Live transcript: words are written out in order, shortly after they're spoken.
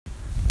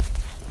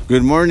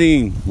Good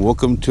morning.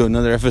 Welcome to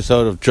another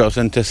episode of Drugs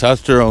and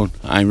Testosterone.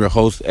 I'm your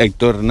host,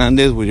 Hector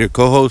Hernandez, with your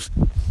co-host,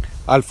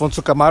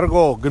 Alfonso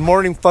Camargo. Good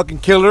morning,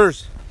 fucking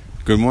killers.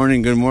 Good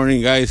morning,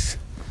 guys.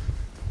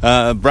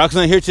 Brock's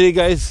not here today,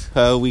 guys.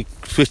 We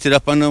switched it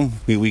up on him.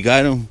 We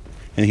got him,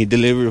 and he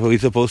delivered what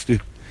he's supposed to.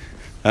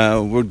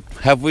 We're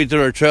halfway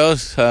through our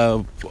trails.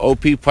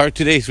 OP Park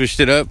today, switched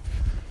it up.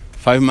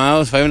 5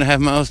 miles, 5.5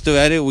 miles still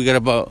at it. We got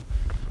about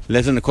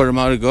less than a quarter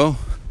mile to go.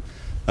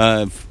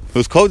 It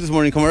was cold this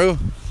morning, Camargo.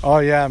 Oh,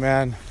 yeah,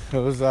 man. It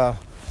was,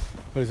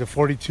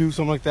 42,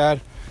 something like that.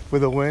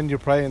 With the wind, you're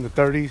probably in the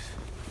 30s,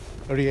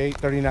 38,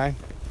 39.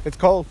 It's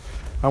cold.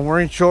 I'm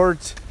wearing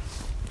shorts.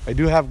 I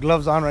do have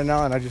gloves on right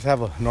now, and I just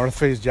have a North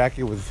Face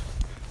jacket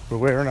we're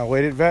wearing a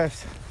weighted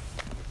vest.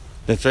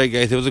 That's right,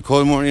 guys. It was a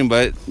cold morning,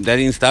 but that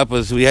didn't stop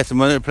us. We had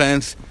some other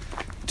plans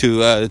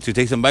to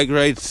take some bike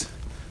rides.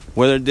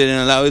 Weather didn't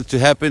allow it to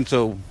happen,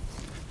 so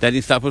that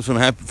didn't stop us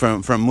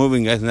from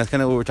moving, guys. And that's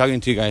kind of what we're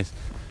talking to you guys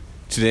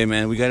today,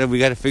 man. We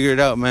gotta figure it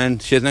out, man.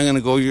 Shit's not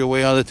gonna go your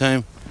way all the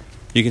time.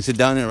 You can sit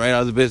down and write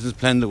out the business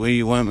plan the way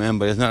you want, man,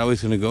 but it's not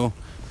always gonna go.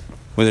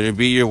 Whether it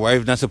be your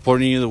wife not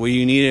supporting you the way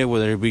you need it,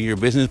 whether it be your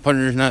business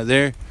partner's not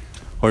there,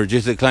 or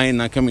just the client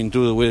not coming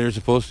through the way they're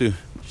supposed to.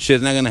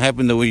 Shit's not gonna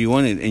happen the way you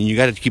want it, and you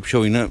gotta keep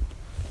showing up.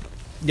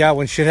 Yeah,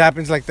 when shit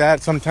happens like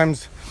that,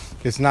 sometimes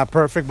it's not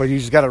perfect, but you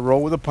just gotta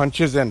roll with the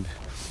punches, and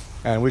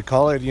we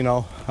call it, you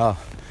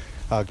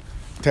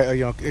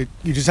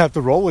just have to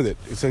roll with it.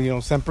 It's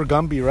Semper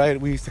Gumby, right?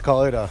 We used to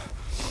call it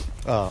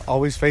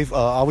always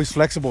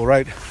flexible,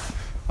 right?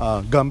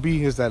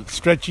 Gumby is that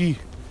stretchy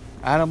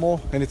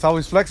animal, and it's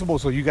always flexible,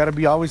 so you got to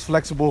be always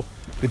flexible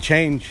to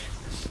change.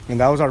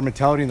 And that was our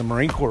mentality in the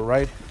Marine Corps,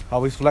 right?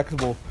 Always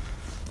flexible.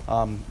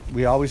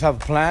 We always have a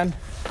plan,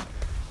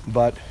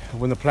 but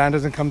when the plan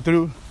doesn't come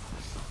through,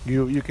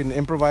 you can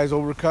improvise,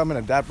 overcome, and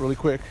adapt really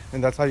quick.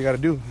 And that's how you got to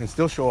do, and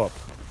still show up.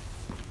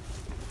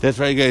 That's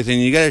right, guys, and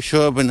you gotta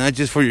show up, and not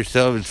just for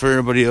yourself, it's for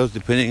everybody else,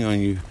 depending on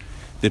you,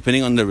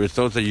 depending on the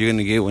results that you're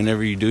gonna get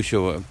whenever you do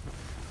show up.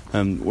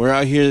 We're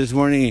out here this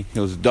morning. It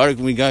was dark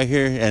when we got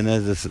here, and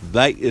as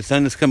the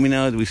sun is coming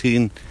out, we've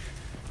seen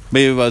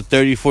maybe about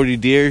 30, 40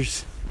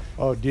 deers.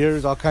 Oh,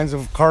 deers, all kinds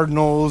of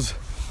cardinals,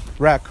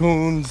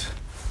 raccoons.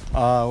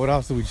 What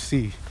else did we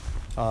see?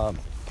 All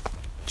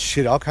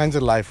kinds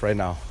of life right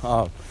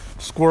now.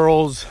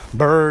 Squirrels,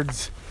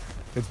 birds.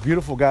 It's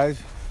beautiful,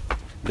 guys.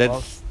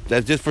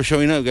 That's just for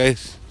showing up,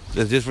 guys.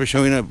 That's just for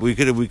showing up. We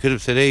could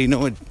have said, hey, you know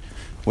what?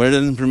 Weather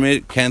doesn't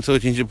permit, cancel,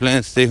 change your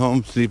plans, stay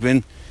home, sleep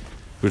in.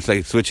 It's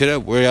like, switch it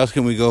up. Where else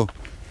can we go?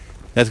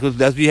 That's what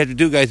you have to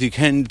do, guys. You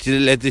can't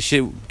just let this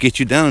shit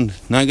get you down.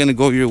 It's not going to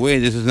go your way.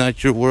 This is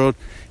not your world.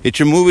 It's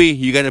your movie.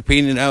 You got to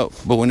paint it out.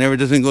 But whenever it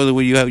doesn't go the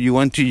way you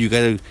want to, you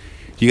got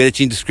to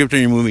change the script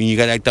on your movie, and you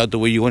got to act out the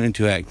way you want it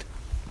to act.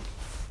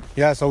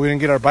 Yeah, so we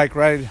didn't get our bike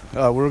ride.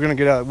 We're going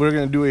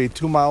to do a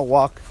 2-mile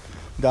walk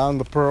down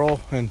the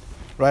Pearl and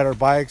ride our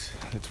bikes.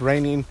 It's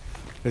raining.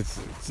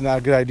 It's not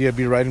a good idea to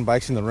be riding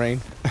bikes in the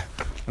rain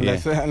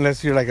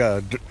unless you're like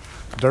a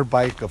dirt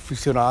bike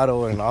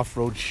aficionado and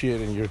off-road shit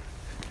and you're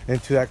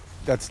into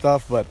that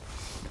stuff. But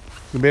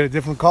we made a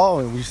different call,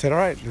 and we said, all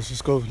right, let's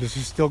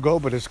just still go,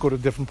 but let's go to a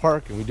different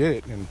park. And we did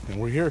it, and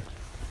we're here,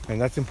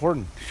 and that's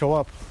important. Show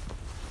up.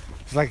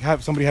 It's like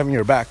somebody having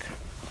your back.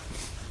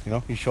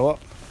 You show up.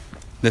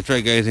 That's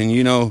right, guys.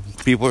 And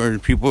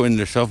people in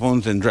their cell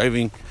phones and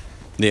driving,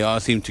 they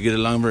all seem to get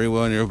along very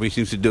well, and everybody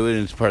seems to do it,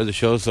 and it's part of the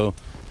show. So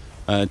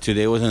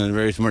today wasn't a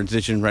very smart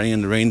decision, riding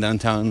in the rain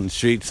downtown on the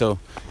street. So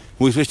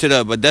we switched it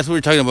up. But that's what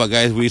we're talking about,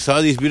 guys. We saw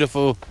these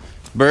beautiful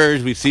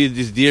birds. We see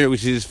this deer. We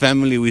see this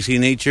family. We see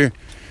nature.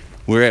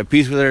 We're at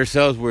peace with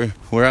ourselves.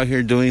 We're out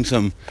here doing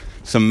some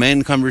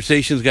man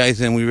conversations,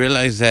 guys, and we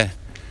realized that,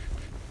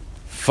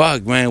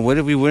 fuck, man, what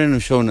if we wouldn't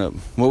have shown up?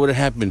 What would have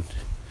happened?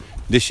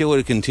 This shit would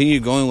have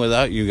continued going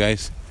without you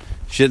guys.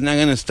 Shit's not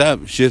gonna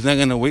stop. Shit's not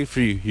gonna wait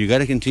for you. You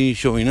gotta continue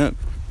showing up.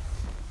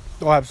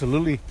 Oh,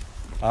 absolutely.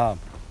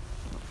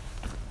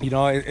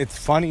 It's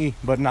funny,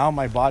 but now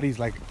my body's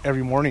like,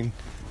 every morning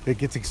it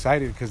gets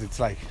excited because it's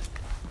like,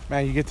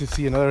 man, you get to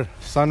see another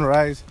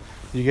sunrise.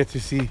 You get to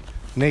see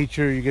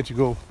nature. You get to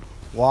go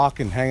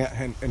walk and hang out,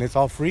 and it's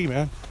all free,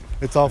 man.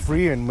 It's all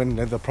free. And when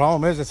the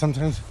problem is that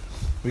sometimes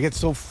we get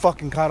so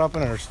fucking caught up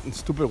in our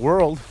stupid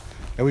world,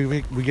 and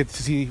we forget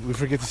to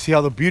see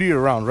all the beauty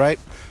around, right?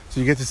 So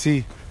you get to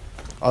see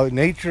all the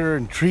nature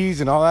and trees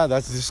and all that.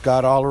 That's just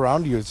God all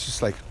around you. It's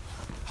just like,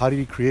 how did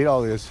he create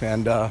all this?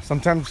 And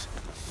sometimes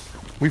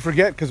we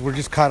forget because we're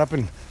just caught up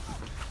in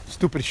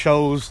stupid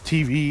shows,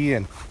 TV,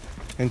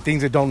 and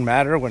things that don't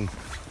matter when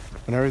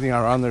everything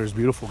around there is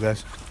beautiful,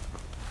 guys.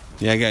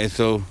 Yeah, guys.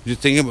 So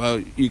just think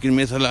about, you can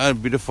miss a lot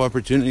of beautiful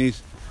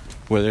opportunities,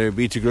 whether it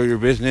be to grow your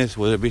business,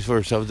 whether it be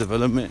for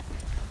self-development,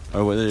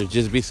 or whether it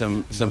just be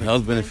some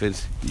health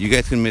benefits. You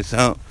guys can miss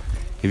out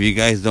if you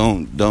guys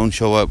don't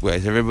show up,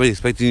 guys. Everybody's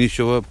expecting you to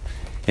show up,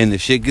 and the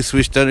shit gets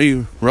switched out of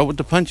you. Roll with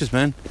the punches,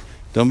 man.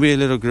 Don't be a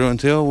little girl and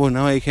say, oh, well,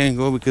 now I can't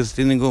go because it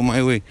didn't go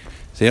my way.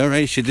 Say, all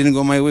right, shit didn't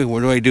go my way.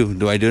 What do?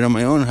 Do I do it on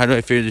my own? How do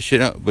I figure this shit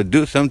out? But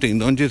do something.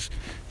 Don't just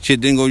shit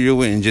didn't go your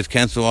way and just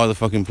cancel all the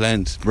fucking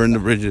plans, burn the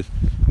bridges.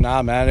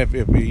 Nah, man. If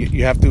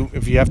you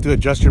have to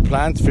adjust your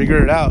plans,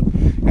 figure it out,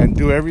 and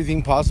do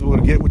everything possible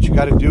to get what you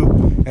got to do.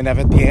 And if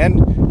at the end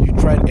you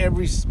tried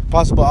every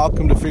possible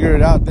outcome to figure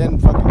it out, then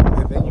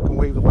you can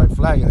wave the white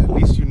flag, and at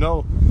least you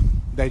know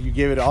that you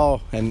gave it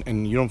all,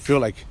 and you don't feel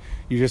like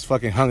you just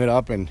fucking hung it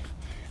up and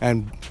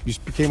you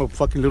just became a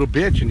fucking little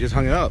bitch and just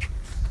hung it up.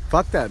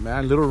 Fuck that,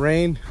 man. A little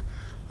rain,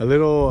 a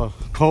little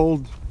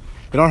cold.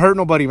 It don't hurt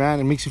nobody, man.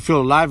 It makes you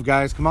feel alive,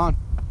 guys. Come on.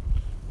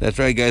 That's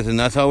right, guys, and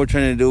that's all we're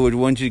trying to do. We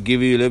want you to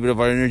give you a little bit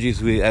of our energy,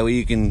 so that way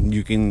you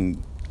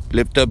can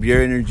lift up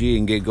your energy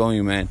and get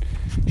going, man.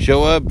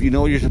 Show up. You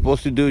know what you're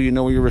supposed to do. You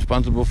know what you're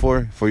responsible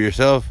for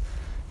yourself.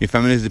 Your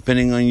family is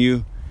depending on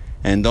you,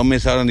 and don't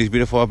miss out on these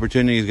beautiful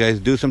opportunities, guys.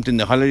 Do something.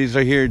 The holidays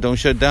are here. Don't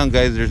shut down,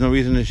 guys. There's no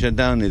reason to shut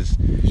down. It's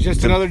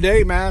just another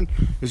day, man.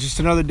 It's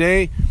just another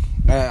day.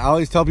 I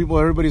always tell people,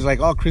 everybody's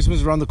like, oh, Christmas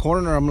is around the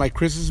corner. I'm like,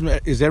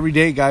 Christmas is every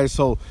day, guys.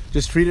 So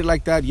just treat it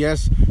like that.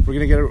 Yes, we're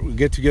going to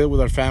get together with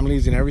our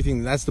families and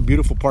everything. That's the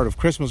beautiful part of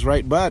Christmas,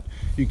 right? But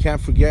you can't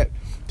forget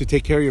to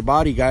take care of your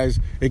body, guys.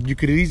 You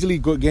could easily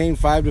gain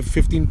 5 to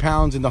 15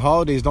 pounds in the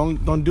holidays.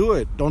 Don't do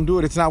it. Don't do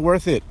it. It's not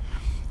worth it.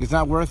 It's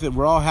not worth it.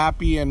 We're all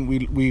happy, and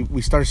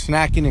we start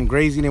snacking and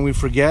grazing, and we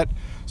forget.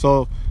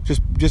 So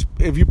just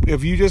if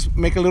you just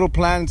make a little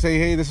plan and say,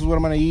 hey, this is what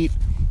I'm going to eat,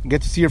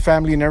 get to see your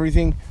family and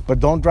everything, but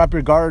don't drop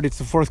your guard. It's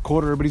the fourth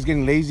quarter. Everybody's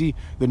getting lazy.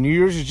 The New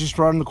Year's is just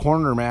around the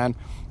corner, man.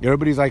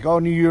 Everybody's like, oh,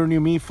 New Year, new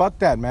me. Fuck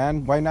that,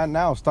 man. Why not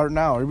now? Start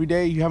now. Every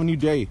day you have a new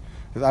day.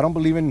 I don't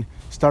believe in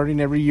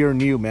starting every year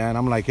new, man.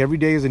 I'm like, every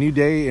day is a new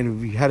day,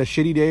 and if you had a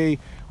shitty day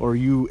or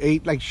you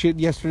ate like shit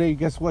yesterday,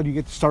 guess what? You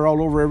get to start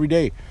all over every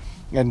day.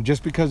 And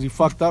just because you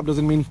fucked up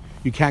doesn't mean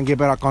you can't get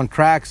back on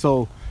track.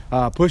 So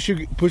push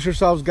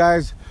yourselves,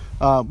 guys.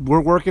 We're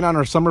working on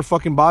our summer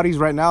fucking bodies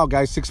right now,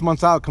 guys. 6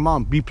 months out. Come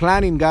on, be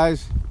planning,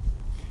 guys.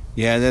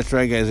 Yeah, that's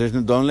right, guys.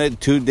 Don't let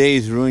 2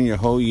 days ruin your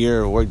whole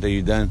year of work that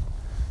you've done.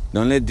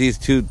 Don't let these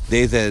 2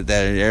 days that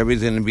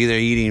everybody's going to be there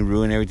eating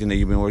ruin everything that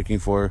you've been working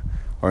for,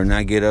 or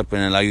not get up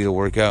and allow you to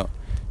work out.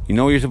 You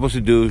know what you're supposed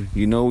to do.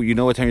 You know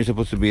what time you're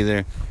supposed to be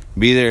there.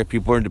 Be there.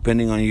 People are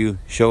depending on you.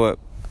 Show up.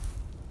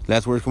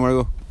 Last words,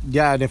 Camargo?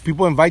 Yeah, and if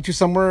people invite you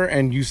somewhere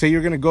and you say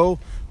you're going to go,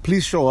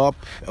 please show up.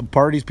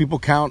 Parties, people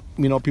count.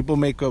 People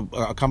make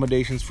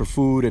accommodations for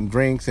food and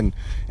drinks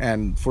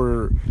and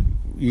for,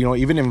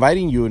 even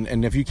inviting you.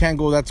 And if you can't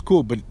go, that's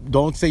cool. But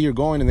don't say you're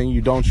going and then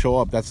you don't show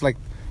up. That's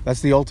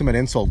the ultimate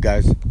insult,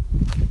 guys.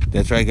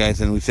 That's right, guys.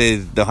 And we say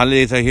the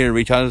holidays are here.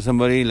 Reach out to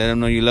somebody. Let them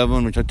know you love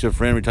them. Reach out to a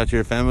friend. Reach out to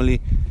your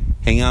family.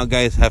 Hang out,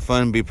 guys. Have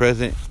fun. Be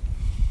present.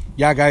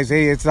 Yeah, guys.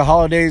 Hey, it's the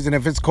holidays, and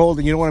if it's cold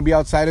and you don't want to be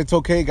outside, it's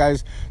okay,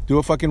 guys. Do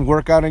a fucking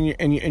workout in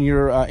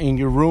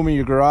your room, in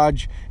your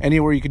garage,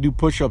 anywhere. You could do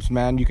push-ups,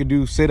 man. You could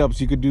do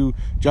sit-ups. You could do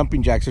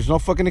jumping jacks. There's no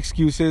fucking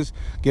excuses.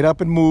 Get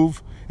up and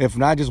move. If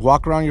not, just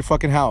walk around your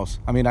fucking house.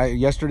 I mean,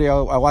 yesterday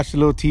I watched a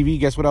little TV.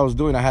 Guess what I was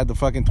doing? I had the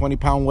fucking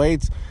 20-pound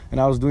weights,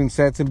 and I was doing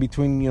sets in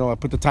between. I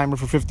put the timer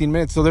for 15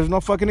 minutes. So there's no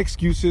fucking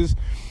excuses.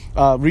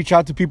 Reach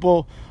out to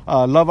people.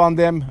 Love on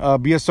them.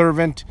 Be a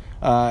servant.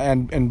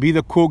 And be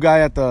the cool guy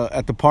at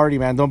the party,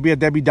 man. Don't be a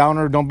Debbie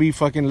Downer. Don't be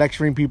fucking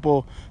lecturing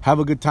people. Have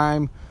a good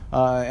time.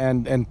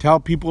 And tell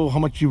people how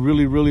much you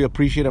really, really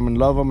appreciate them and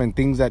love them, and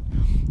things that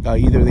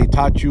either they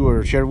taught you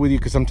or shared with you.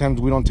 Because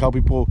sometimes we don't tell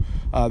people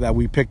that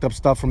we picked up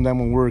stuff from them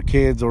when we were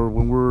kids or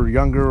when we were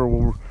younger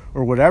or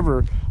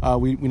whatever.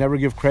 We never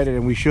give credit,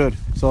 and we should.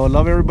 So I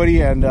love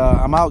everybody, and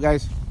I'm out,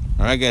 guys.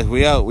 All right, guys,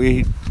 we out.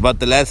 We about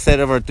the last set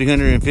of our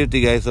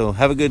 350, guys. So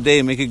have a good day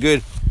and make it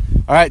good.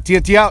 All right,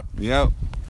 TNT out. We out.